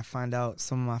concerts when I find out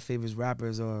some of my favorite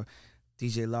rappers or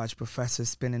DJ Large Professor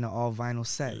spinning an all vinyl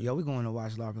set. Yo, we going to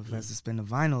watch Large Professor spin the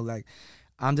vinyl. Like,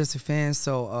 I'm just a fan.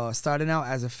 So starting out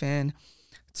as a fan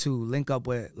to link up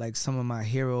with like some of my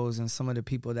heroes and some of the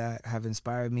people that have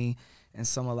inspired me and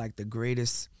some of like the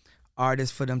greatest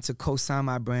artists, for them to co-sign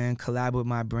my brand, collab with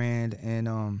my brand,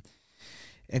 and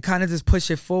kind of just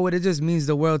push it forward. It just means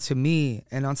the world to me.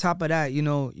 And on top of that, you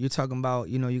know, you're talking about,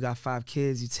 you know, you got 5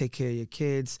 kids, you take care of your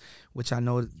kids, which I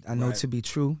know to be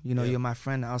true. You know, you're my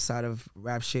friend outside of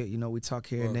rap shit. You know, we talk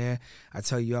here and there. I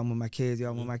tell you, I'm with my kids,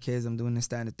 I'm with my kids, I'm doing this,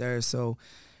 that, and the third. So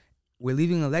we're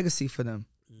leaving a legacy for them.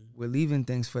 We're leaving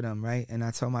things for them, right? And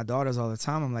I tell my daughters all the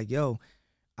time, I'm like, yo,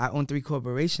 I own 3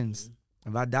 corporations.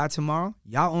 If I die tomorrow,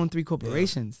 y'all own 3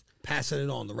 corporations. Passing it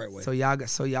on the right way. So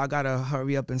y'all gotta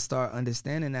hurry up and start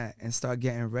understanding that and start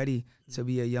getting ready to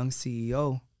be a young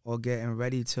CEO or getting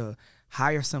ready to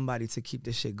hire somebody to keep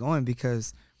this shit going,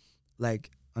 because, like,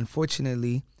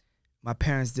 unfortunately, my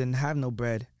parents didn't have no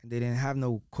bread and they didn't have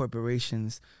no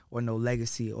corporations or no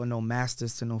legacy or no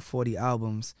masters to no 40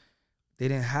 albums. They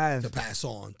didn't have to pass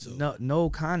on to no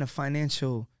kind of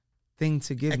financial thing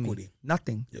to give equity. Me.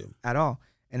 Nothing at all.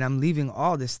 And I'm leaving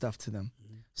all this stuff to them.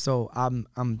 So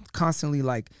I'm constantly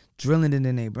like drilling it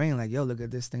in their brain, like, yo, look at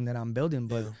this thing that I'm building,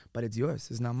 but it's yours.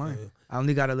 It's not mine. I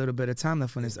only got a little bit of time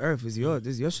left on this earth. It's yours.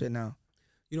 This is your shit now.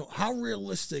 You know, how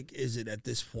realistic is it at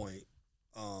this point?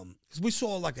 Because we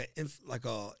saw like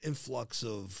a influx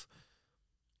of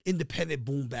independent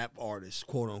boom bap artists,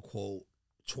 quote unquote,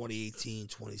 2018,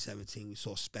 2017. We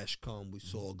saw Spesh come. We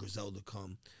saw Griselda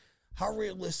come. How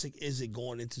realistic is it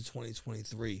going into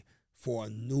 2023 for a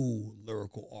new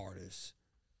lyrical artist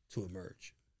to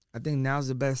emerge? I think now's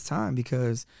the best time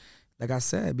because, like I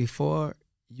said, before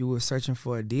you were searching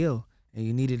for a deal and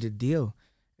you needed a deal,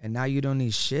 and now you don't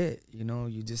need shit. You know,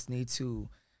 you just need to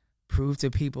prove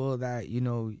to people that, you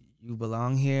know, you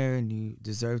belong here and you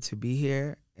deserve to be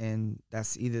here, and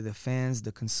that's either the fans,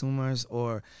 the consumers,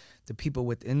 or the people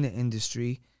within the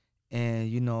industry. And,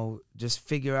 you know, just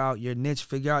figure out your niche,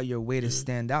 figure out your way to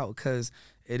stand out, because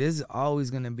it is always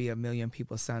going to be a million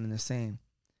people sounding the same.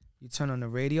 You turn on the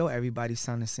radio, everybody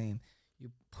sounds the same. You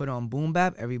put on boom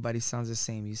bap, everybody sounds the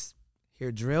same. You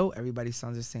hear drill, everybody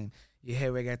sounds the same. You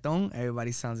hear reggaeton,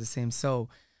 everybody sounds the same. So,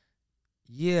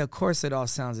 yeah, of course it all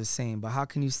sounds the same, but how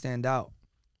can you stand out?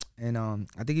 And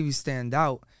I think if you stand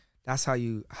out, that's how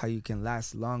you can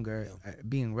last longer at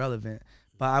being relevant.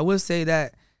 But I will say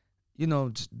that, you know,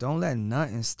 just don't let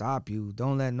nothing stop you.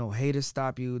 Don't let no haters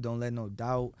stop you. Don't let no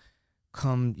doubt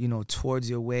come, you know, towards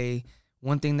your way.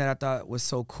 One thing that I thought was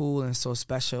so cool and so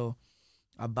special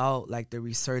about, like, the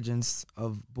resurgence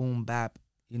of boom bap,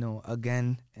 you know,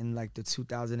 again in like the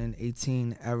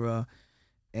 2018 era,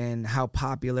 and how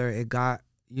popular it got,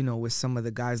 you know, with some of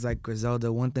the guys like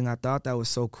Griselda. One thing I thought that was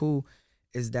so cool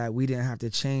is that we didn't have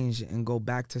to change and go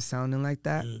back to sounding like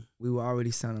that. We were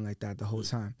already sounding like that the whole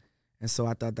time. And so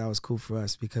I thought that was cool for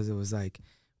us, because it was like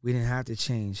we didn't have to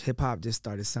change. Hip-hop just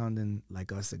started sounding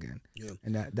like us again. Yeah.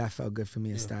 And that felt good for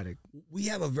me and Static. We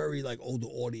have a very, like, older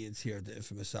audience here at the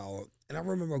Infamous Hour. And I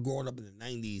remember growing up in the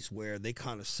 90s where they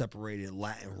kind of separated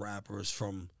Latin rappers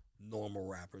from normal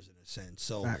rappers in a sense.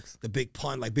 So Facts. The Big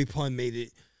Pun, like Big Pun made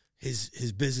it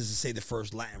his business to say the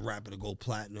first Latin rapper to go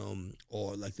platinum,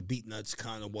 or like the Beat Nuts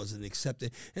kind of wasn't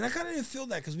accepted. And I kind of didn't feel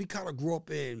that because we kind of grew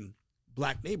up in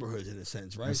black neighborhoods in a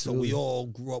sense, right? Absolutely. So we all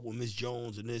grew up with Miss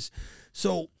Jones and this.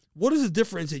 So what is the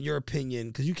difference in your opinion?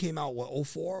 Because you came out, what,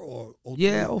 04 or 03?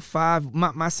 Yeah, 05.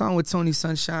 My song with Tony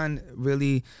Sunshine,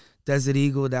 really, Desert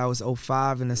Eagle, that was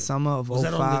 05 in the summer of 05. Was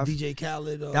that on the DJ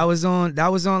Khaled? That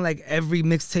was on like every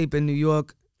mixtape in New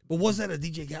York. But was that a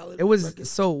DJ Khaled? It was record?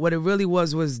 So what it really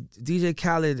was DJ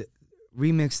Khaled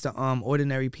remixed the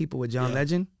Ordinary People with John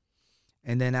Legend,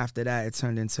 and then after that it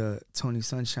turned into Tony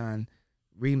Sunshine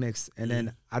remix, and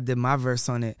then I did my verse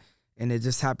on it, and it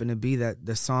just happened to be that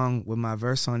the song with my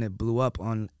verse on it blew up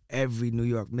on every New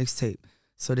York mixtape.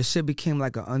 So the shit became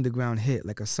like an underground hit,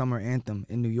 like a summer anthem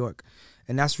in New York.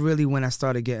 And that's really when I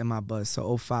started getting my buzz.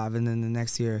 So 05, and then the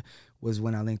next year was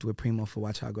when I linked with Primo for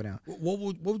Watch How I Go Down. What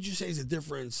would you say is the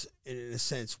difference in a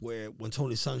sense where when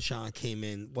Tony Sunshine came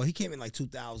in, well, he came in like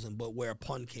 2000, but where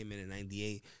Pun came in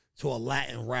 98 to a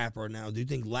Latin rapper now? Do you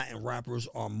think Latin rappers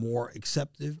are more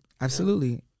accepted?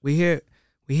 Absolutely. Now?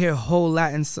 We hear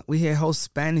whole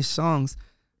Spanish songs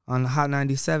on Hot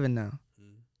 97 now.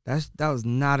 That was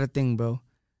not a thing, bro.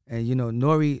 And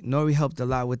Nori helped a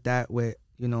lot with that, with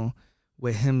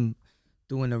him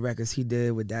doing the records he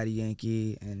did with Daddy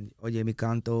Yankee and Oye Mi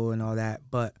Canto and all that.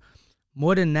 But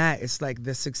more than that, it's like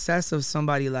the success of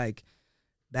somebody like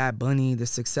Bad Bunny, the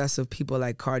success of people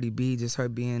like Cardi B, just her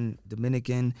being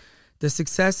Dominican, the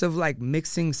success of like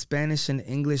mixing Spanish and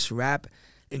English rap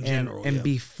in general. And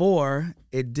before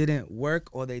it didn't work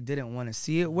or they didn't want to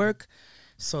see it work,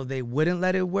 so they wouldn't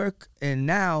let it work. And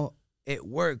now it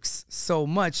works so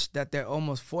much that they're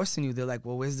almost forcing you. They're like,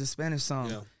 well, where's the Spanish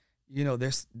song? Yeah.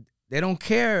 They don't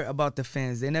care about the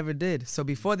fans. They never did. So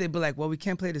before they'd be like, well, we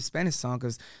can't play the Spanish song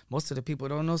because most of the people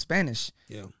don't know Spanish.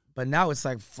 Yeah. But now it's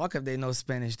like, fuck if they know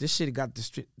Spanish. This shit got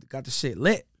the shit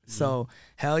lit. So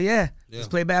hell yeah. Let's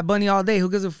play Bad Bunny all day. Who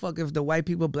gives a fuck if the white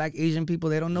people, black, Asian people,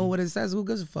 they don't know what it says? Who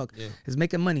gives a fuck? Yeah. It's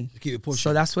making money. Just keep it pushing.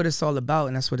 So that's what it's all about,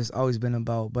 and that's what it's always been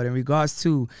about. But in regards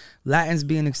to Latins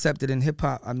being accepted in hip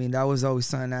hop, I mean, that was always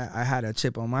something that I had a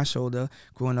chip on my shoulder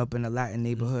growing up in a Latin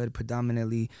neighborhood,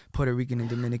 predominantly Puerto Rican and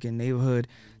Dominican neighborhood.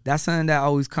 That's something that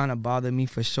always kind of bothered me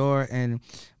for sure. And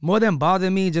more than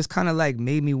bothered me, just kind of like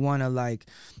made me want to like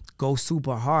go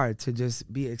super hard to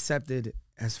just be accepted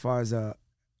as far as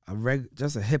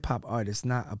just a hip hop artist,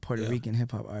 not a Puerto Rican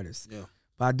hip hop artist. Yeah.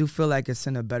 But I do feel like it's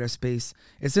in a better space.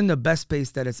 It's in the best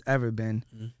space that it's ever been.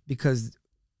 Because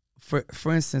for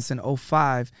instance, in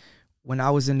 2005, when I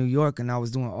was in New York and I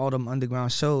was doing all them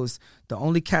underground shows, the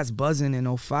only cats buzzing in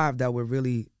 2005 that were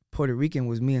really Puerto Rican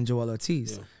was me and Joel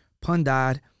Ortiz. Yeah. Pun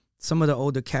died. Some of the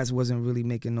older cats wasn't really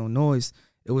making no noise.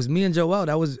 It was me and Joel.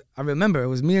 I remember it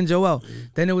was me and Joel.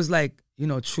 Then it was like,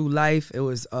 True Life. It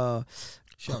was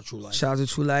Shout out True Life. Shout out to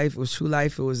True Life. It was True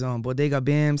Life. It was Bodega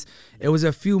Bams. It was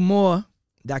a few more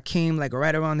that came like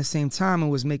right around the same time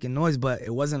and was making noise, but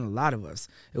it wasn't a lot of us.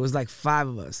 It was like 5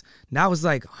 of us. Now it's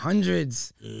like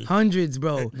hundreds,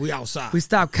 bro. We outside. We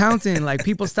stopped counting. Like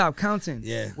people stopped counting.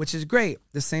 Yeah. Which is great.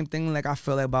 The same thing like I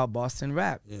feel like about Boston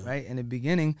rap, right? In the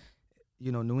beginning,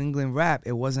 New England rap,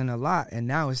 it wasn't a lot. And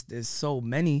now there's so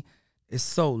many. It's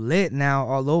so lit now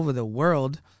all over the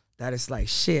world that it's like,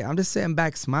 shit, I'm just sitting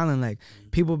back smiling. Like,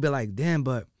 people be like, damn,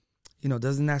 but,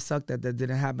 doesn't that suck that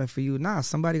didn't happen for you? Nah,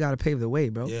 somebody got to pave the way,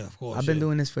 bro. Yeah, of course. I've been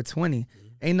doing this for 20.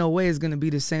 Ain't no way it's going to be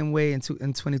the same way in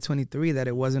 2023 that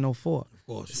it was in 04. Of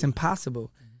course. It's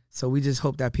impossible. So we just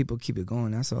hope that people keep it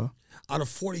going, that's all. Out of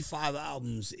 45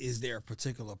 albums, is there a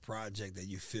particular project that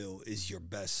you feel is your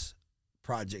best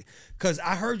project? Because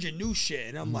I heard your new shit,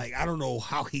 and I'm like, I don't know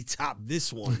how he topped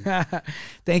this one.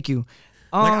 Thank you.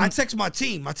 Like, I text my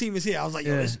team. My team is here. I was like,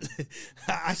 yo,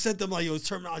 I sent them like, yo, this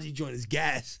Termanology joint is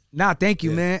gas. Nah, thank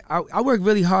you, man. I worked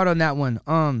really hard on that one.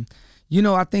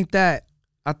 I think that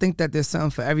there's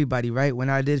something for everybody, right? When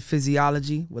I did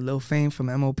Physiology with Lil Fame from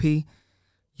MOP,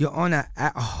 you're on a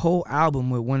whole album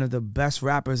with one of the best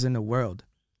rappers in the world.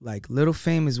 Like, Lil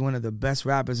Fame is one of the best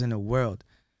rappers in the world.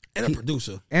 And a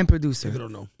producer. People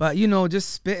don't know. But,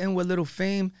 just spitting with Lil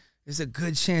Fame, there's a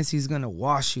good chance he's gonna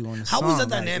wash you on the song. How was that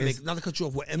dynamic? Not to cut you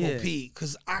off with MOP,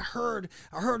 because I heard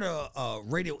a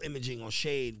radio imaging on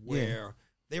Shade where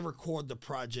they record the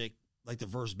project like the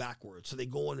verse backwards, so they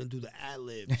go in and do the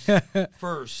ad-libs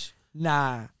first.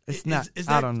 Nah, it's not.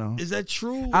 I don't know. Is that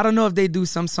true? I don't know if they do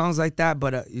some songs like that,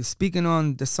 but speaking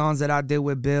on the songs that I did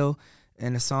with Bill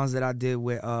and the songs that I did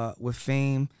with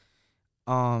Fame,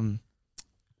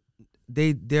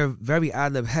 they're very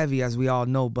ad-lib heavy, as we all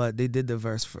know, but they did the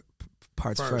verse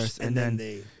parts first and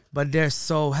then but they're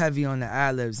so heavy on the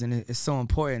ad-libs, and it's so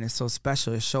important, it's so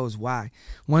special, it shows why.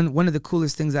 One of the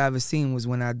coolest things I ever seen was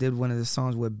when I did one of the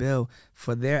songs with Bill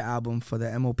for their album, for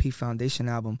the MOP Foundation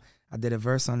album. I did a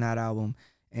verse on that album,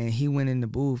 and he went in the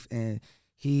booth, and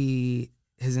his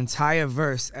entire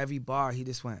verse, every bar, he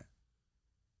just went,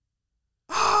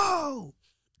 oh!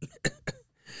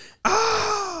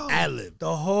 Oh! Ad-lib.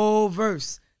 The whole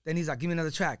verse. Then he's like, give me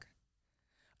another track.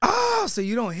 Oh, so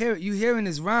you don't hear it. You hearing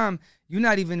his rhyme. You're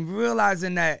not even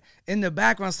realizing that in the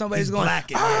background somebody's going,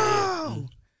 oh!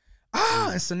 Oh!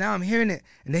 And so now I'm hearing it.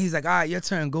 And then he's like, all right, your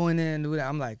turn. Go in there and do that.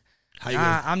 I'm like,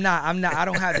 I'm not. I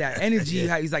don't have that energy.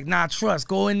 He's like, nah, trust.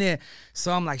 Go in there.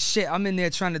 So I'm like, shit, I'm in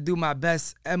there trying to do my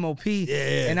best MOP.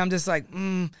 Yeah. And I'm just like,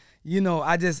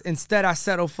 instead I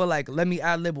settle for like, let me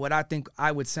ad-lib what I think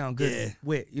I would sound good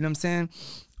with. You know what I'm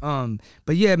saying?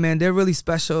 But yeah, man, they're really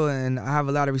special, and I have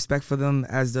a lot of respect for them,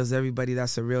 as does everybody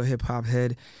that's a real hip hop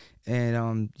head.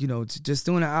 And you know, just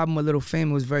doing an album with Little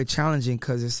Fame was very challenging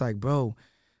because it's like, bro,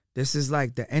 this is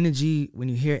like the energy when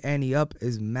you hear Annie Up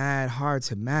is mad hard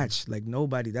to match. Like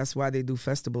nobody. That's why they do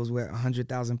festivals with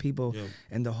 100,000 people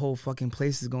and the whole fucking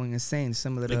place is going insane.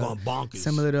 Similar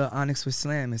to Onyx with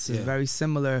Slam. It's a very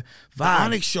similar vibe. The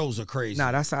Onyx shows are crazy.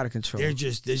 Nah, that's out of control. They're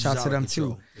just shout out to them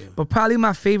control. too. Yeah. But probably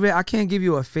my favorite, I can't give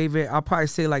you a favorite. I'll probably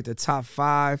say like the top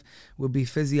 5 would be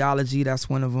Physiology. That's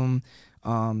one of them.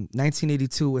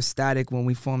 1982 was Static when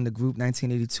we formed the group.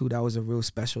 1982, that was a real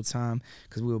special time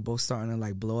because we were both starting to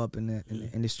like blow up in the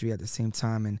industry at the same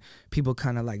time, and people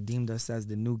kind of like deemed us as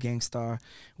the new Gangstar,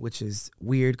 which is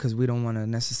weird because we don't want to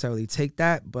necessarily take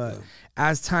that. But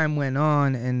as time went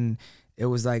on, and it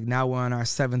was like now we're on our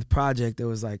 7th project, it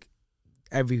was like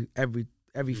every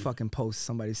fucking post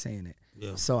somebody saying it.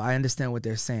 Yeah. So I understand what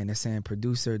they're saying. They're saying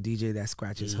producer, DJ that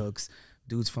scratches hooks,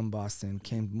 dudes from Boston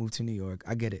moved to New York.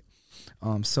 I get it.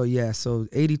 So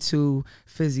 82,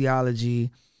 Physiology,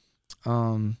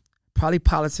 probably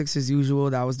Politics as Usual.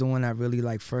 That was the one that really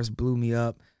like first blew me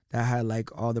up. That had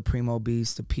like all the Primo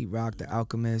beats, the Pete Rock, the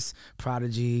Alchemist,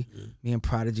 Prodigy. Me and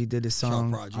Prodigy did the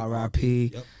song,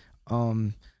 R.I.P. Yep.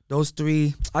 Those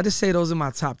 3, I just say those are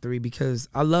my top 3 because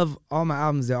I love all my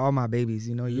albums. They're all my babies.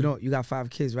 You know, you got 5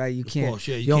 kids, right? You can't. Course,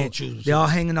 you can't choose. They're all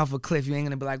hanging off a cliff. You ain't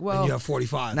gonna be like, well, and you have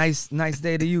 45. Nice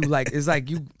day to you. Like it's like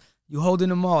you holding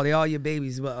them all. They all your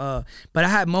babies. But I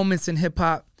had moments in hip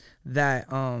hop that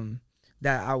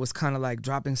I was kind of like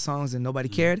dropping songs and nobody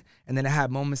cared. And then I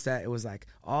had moments that it was like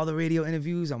all the radio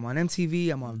interviews. I'm on MTV.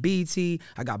 I'm on BET.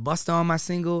 I got Busta on my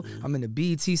single. I'm in the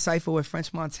BET Cypher with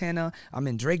French Montana. I'm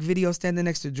in Drake video standing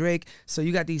next to Drake. So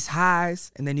you got these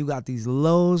highs and then you got these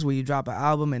lows where you drop an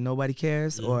album and nobody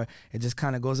cares, or it just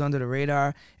kind of goes under the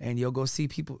radar and you'll go see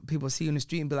people see you in the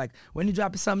street and be like, when you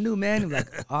dropping something new, man? And like,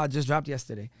 oh, I just dropped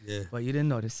yesterday. Yeah. But you didn't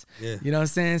notice. Yeah. You know what I'm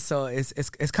saying? So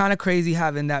it's kind of crazy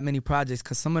having that many projects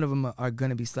because some of them are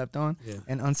going to be slept on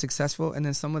and unsuccessful, and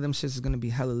then some of them shits is going to be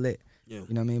hella lit. Yeah.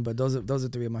 You know what I mean? But those are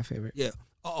 3 of my favorite. Yeah.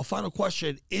 A final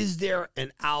question. Is there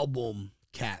an album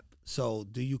cap? So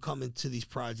do you come into these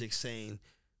projects saying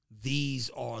these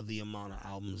are the amount of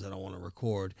albums that I want to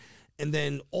record? And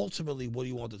then ultimately, what do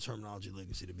you want the Termanology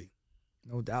legacy to be?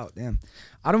 No doubt. Damn.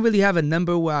 I don't really have a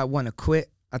number where I want to quit.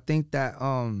 I think that,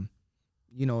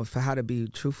 you know, if I had to be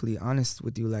truthfully honest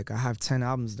with you, like I have 10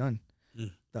 albums done.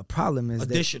 The problem is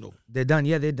they're done.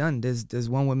 Yeah, they're done. There's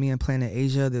one with me and Planet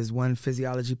Asia. There's one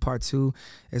Physiology Part 2.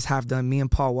 It's half done. Me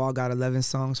and Paul Wall got 11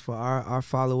 songs for our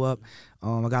follow-up.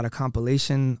 I got a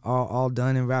compilation all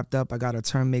done and wrapped up. I got a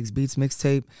Term Makes Beats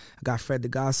mixtape. I got Fred the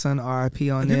Godson, R.I.P.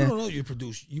 on there. People don't know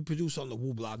you produce on the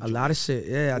Wu Block. A lot of shit.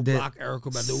 Yeah, I did. Block,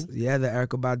 Erykah Badu. Yeah, the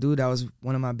Erykah Badu. That was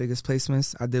one of my biggest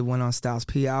placements. I did one on Styles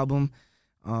P album.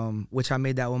 Which I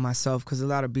made that one myself because a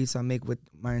lot of beats I make with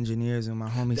my engineers and my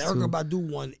homies the Erykah Badu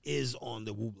one is on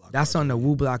the Wu Block. That's on the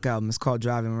Wu Block album. It's called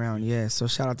Driving Around. Yeah. So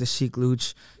shout out to Sheik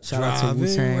Luch. Shout out to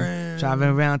Wu-Tang. Driving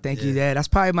Around. Thank you, Dad. That's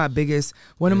probably my biggest.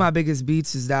 One of my biggest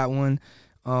beats is that one.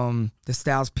 The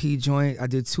Styles P joint. I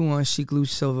did 2 on Sheik Luch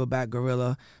Silverback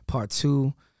Gorilla Part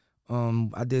 2.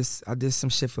 I did some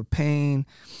shit for Pain.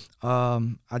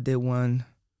 I did one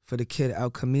for the kid El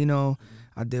Camino.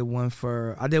 I did one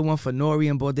for Nori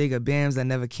and Bodega Bams that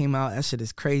never came out. That shit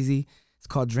is crazy. It's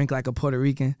called Drink Like a Puerto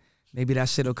Rican. Maybe that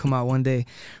shit'll come out one day.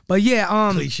 But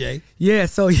yeah, cliche. Yeah,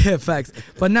 so yeah, facts.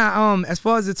 But now, as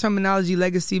far as the Termanology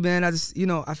legacy, man, I just, you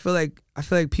know, I feel like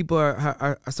people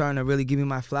are starting to really give me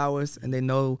my flowers, and they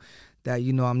know that,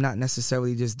 you know, I'm not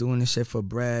necessarily just doing this shit for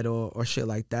bread or shit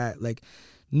like that. Like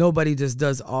nobody just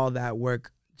does all that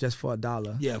work just for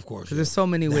 $1. Yeah, of course. Because there's so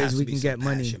many ways we can get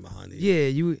money. Yeah,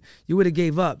 you would have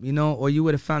gave up, you know, or you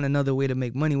would have found another way to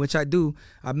make money, which I do.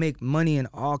 I make money in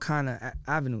all kind of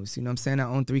avenues. You know what I'm saying? I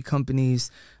own 3 companies.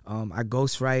 I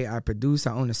ghostwrite. I produce.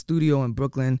 I own a studio in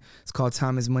Brooklyn. It's called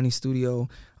Time is Money Studio.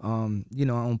 You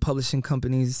know, I own publishing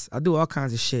companies. I do all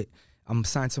kinds of shit. I'm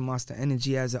signed to Monster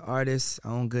Energy as an artist. I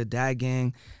own Good Dad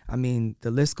Gang. I mean,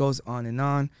 the list goes on and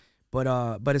on. But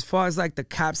as far as like the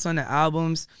caps on the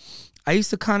albums, I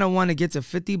used to kind of want to get to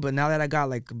 50, but now that I got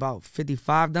like about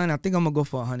 55 done, I think I'm gonna go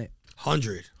for 100.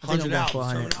 100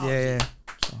 albums. Yeah.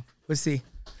 So we'll see.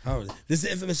 This is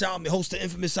the Infamous Album. Host the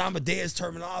Infamous Amadeus.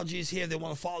 Termanology is here. They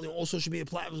want to follow you on all social media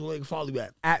platforms. Where they can follow you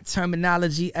at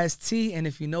Termanology ST. And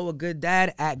if you know a good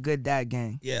dad, at Good Dad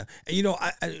Gang. Yeah. And you know,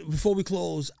 I before we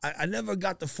close, I never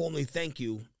got to formally thank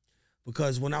you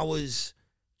because when I was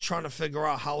trying to figure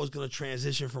out how I was gonna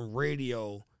transition from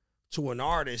radio to an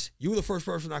artist, you were the first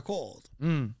person I called.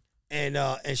 And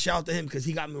shout out to him because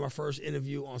he got me my first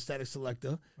interview on Static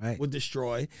Selector with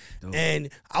Destroy. Dope. And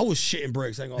I was shitting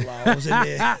bricks, I ain't gonna lie. I was in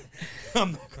there.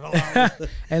 I'm not gonna lie.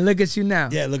 And look at you now.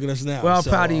 Yeah, look at us now. We're all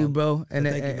proud of you, bro. And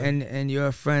thank you, and you're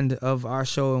a friend of our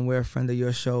show, and we're a friend of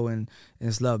your show, and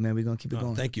it's love, man. We're gonna keep it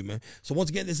going. Thank you, man. So once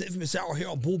again, this is Infamous Hour here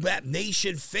on Boom Bap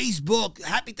Nation Facebook.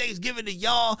 Happy Thanksgiving to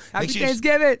y'all. Happy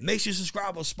Thanksgiving. Make sure you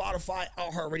subscribe on Spotify,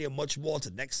 iHeartRadio, much more.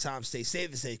 Till next time, stay safe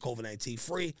and stay COVID-19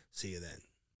 free. See you then.